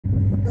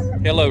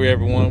Hello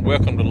everyone,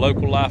 welcome to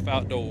Local Life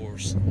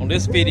Outdoors. On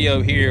this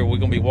video here, we're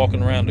going to be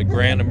walking around the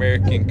Grand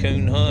American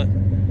Coon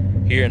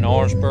Hunt here in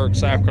Orangeburg,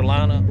 South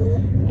Carolina.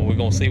 And we're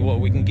going to see what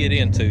we can get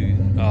into.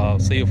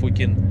 See if we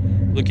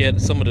can look at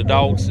some of the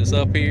dogs that's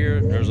up here.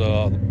 There's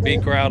a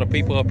big crowd of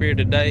people up here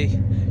today.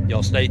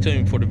 Y'all stay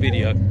tuned for the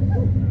video.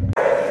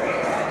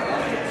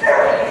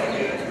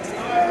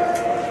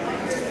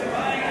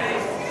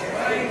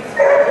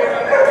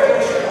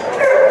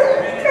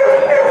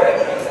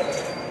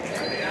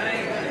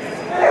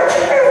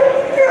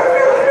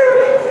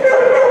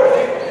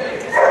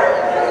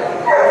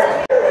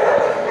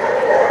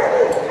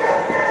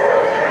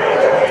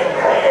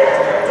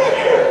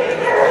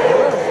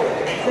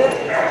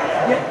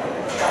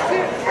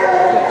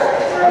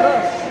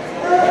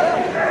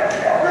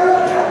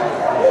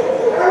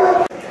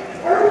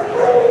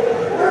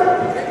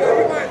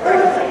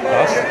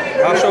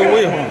 I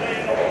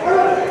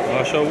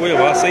sure will. If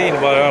I see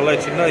anybody, I'll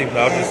let you know.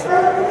 I'll just...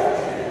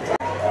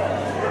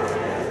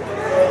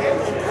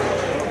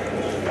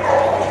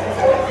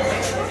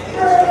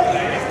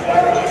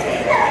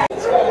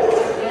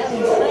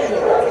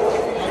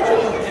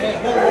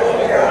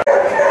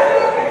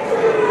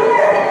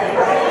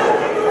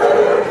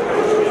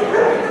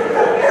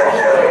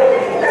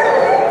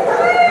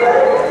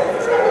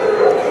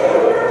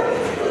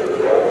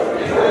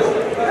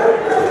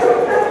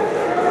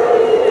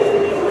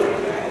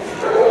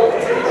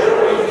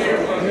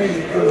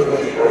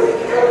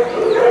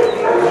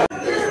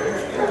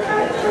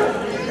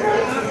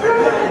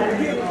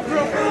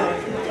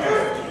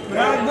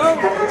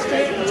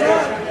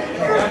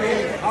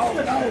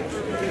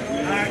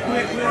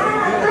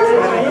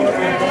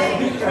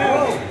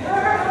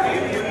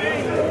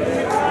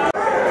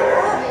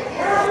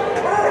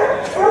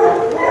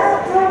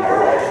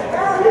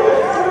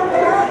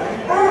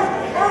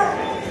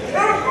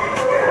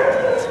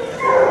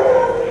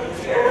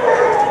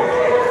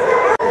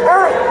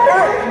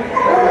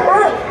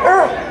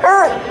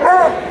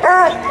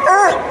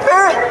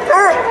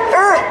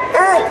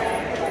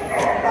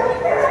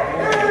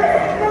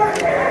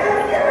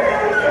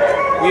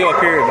 We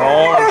up here at the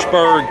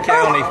Orangeburg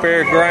County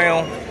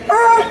Fairground,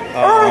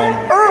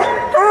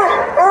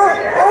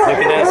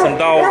 looking at some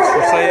dogs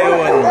for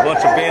sale and a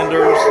bunch of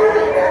vendors.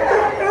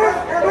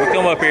 We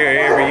come up here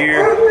every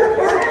year.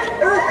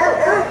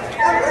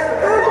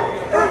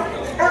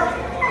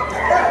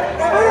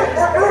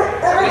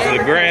 This is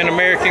the Grand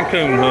American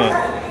Coon Hunt.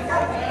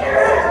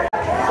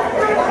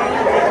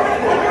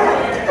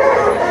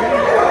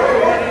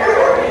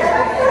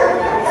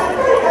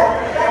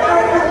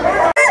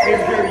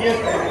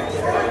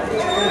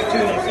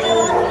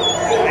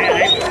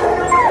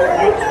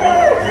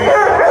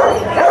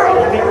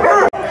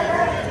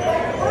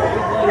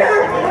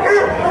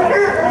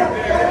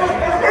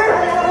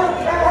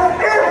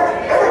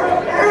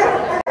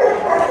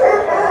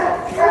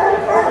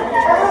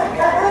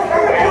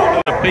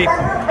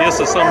 This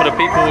is some of the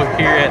people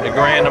here at the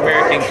Grand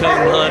American Coon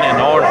Hunt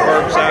in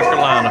Orangeburg, South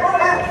Carolina.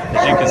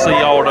 As you can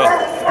see, all the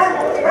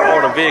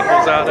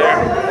vehicles out there.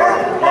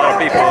 A lot of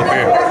people up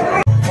here.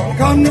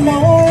 Come the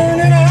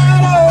morning,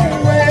 I'll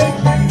always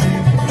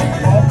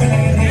walking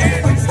in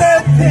his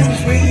footsteps in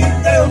sweet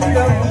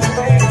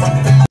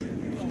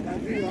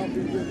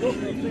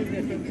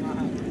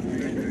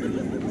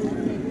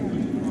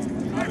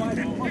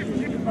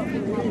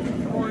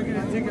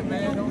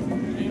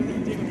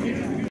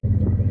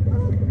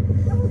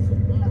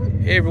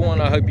Hey everyone,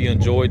 I hope you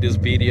enjoyed this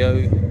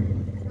video.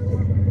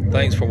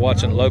 Thanks for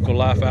watching Local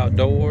Life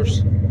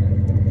Outdoors.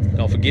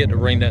 Don't forget to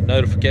ring that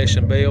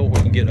notification bell.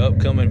 We can get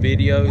upcoming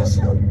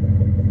videos.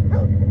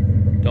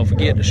 Don't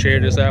forget to share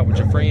this out with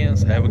your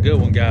friends. Have a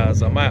good one,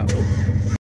 guys. I'm out.